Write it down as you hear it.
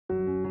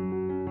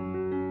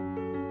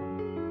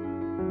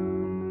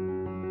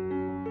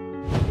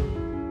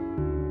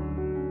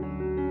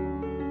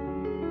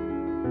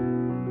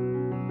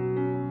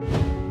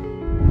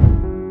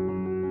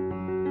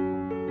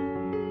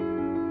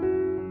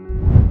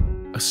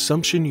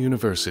Assumption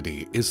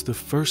University is the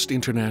first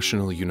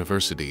international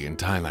university in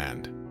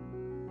Thailand.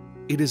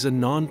 It is a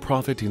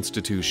non-profit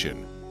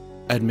institution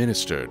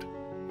administered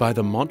by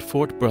the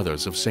Montfort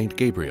Brothers of St.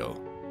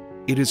 Gabriel.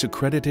 It is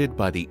accredited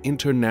by the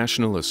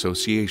International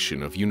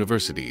Association of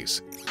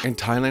Universities and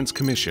Thailand's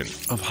Commission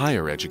of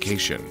Higher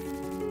Education.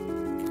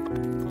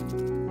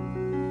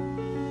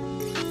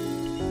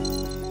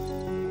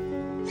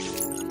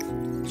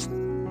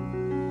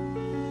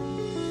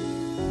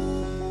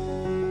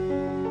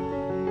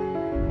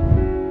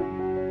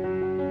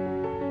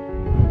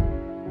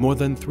 More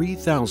than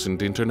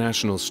 3,000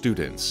 international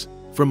students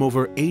from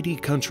over 80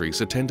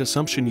 countries attend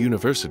Assumption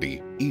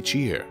University each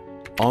year.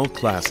 All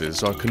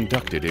classes are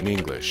conducted in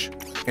English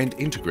and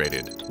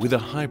integrated with a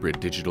hybrid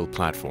digital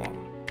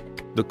platform.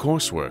 The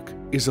coursework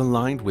is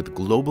aligned with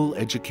global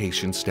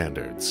education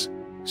standards.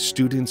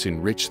 Students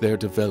enrich their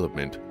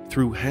development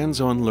through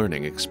hands-on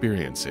learning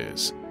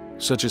experiences,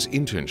 such as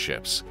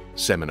internships,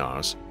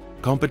 seminars,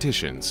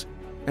 competitions,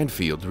 and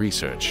field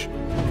research.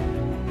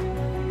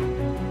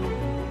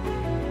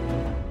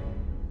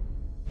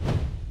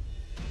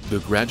 The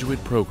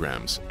graduate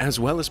programs, as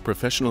well as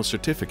professional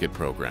certificate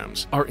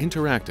programs, are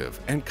interactive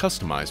and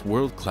customized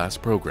world-class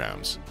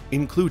programs,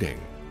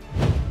 including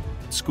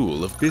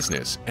School of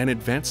Business and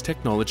Advanced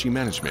Technology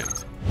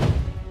Management,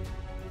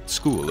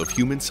 School of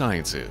Human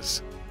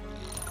Sciences,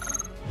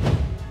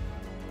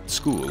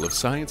 School of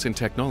Science and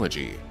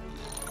Technology,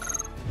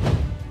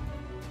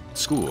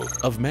 School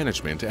of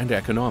Management and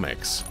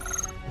Economics,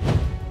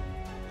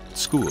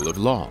 School of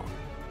Law,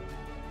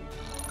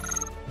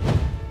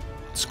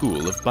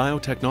 School of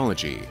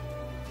Biotechnology,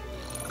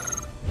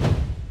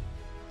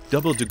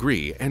 double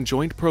degree and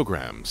joint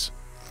programs,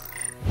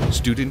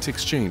 student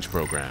exchange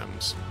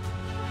programs.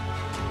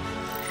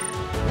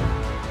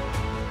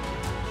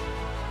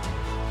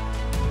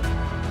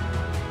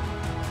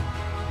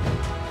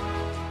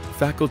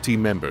 Faculty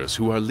members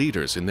who are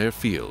leaders in their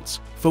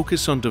fields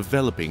focus on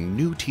developing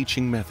new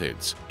teaching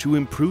methods to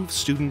improve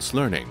students'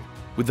 learning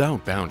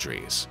without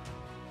boundaries,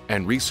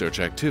 and research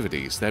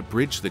activities that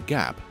bridge the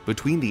gap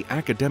between the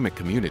academic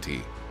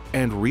community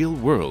and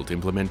real-world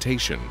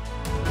implementation.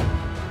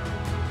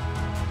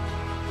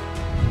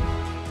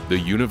 The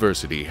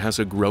university has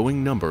a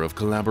growing number of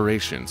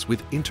collaborations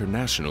with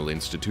international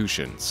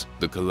institutions.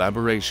 The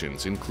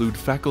collaborations include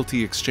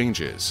faculty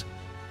exchanges,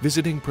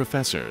 visiting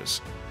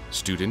professors,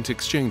 student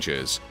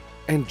exchanges,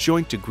 and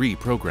joint degree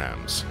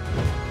programs.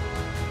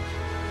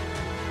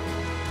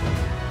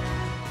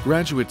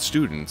 Graduate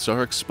students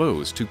are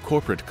exposed to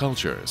corporate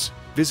cultures,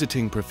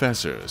 visiting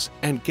professors,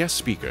 and guest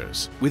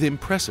speakers with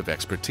impressive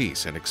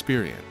expertise and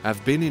experience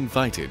have been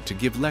invited to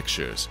give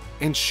lectures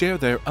and share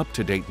their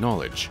up-to-date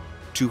knowledge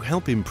to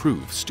help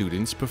improve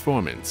students'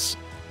 performance.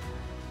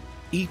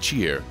 Each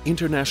year,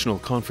 international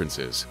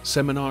conferences,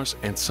 seminars,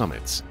 and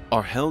summits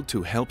are held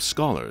to help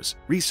scholars,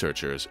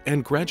 researchers,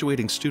 and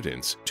graduating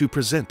students to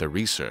present their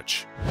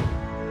research.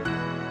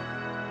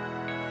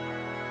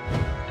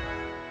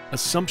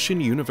 Assumption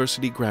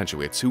University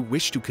graduates who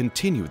wish to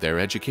continue their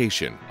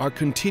education are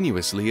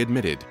continuously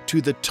admitted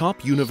to the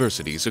top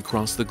universities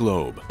across the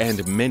globe,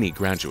 and many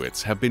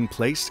graduates have been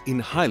placed in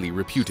highly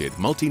reputed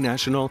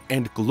multinational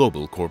and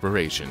global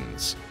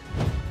corporations.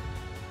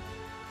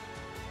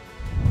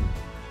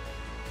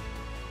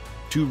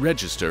 To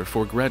register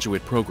for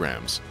graduate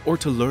programs or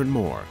to learn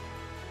more,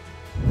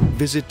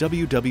 visit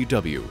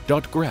www.grad.au.edu.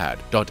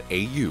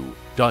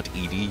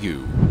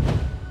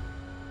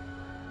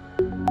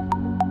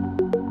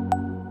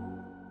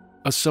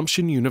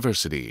 Assumption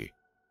University.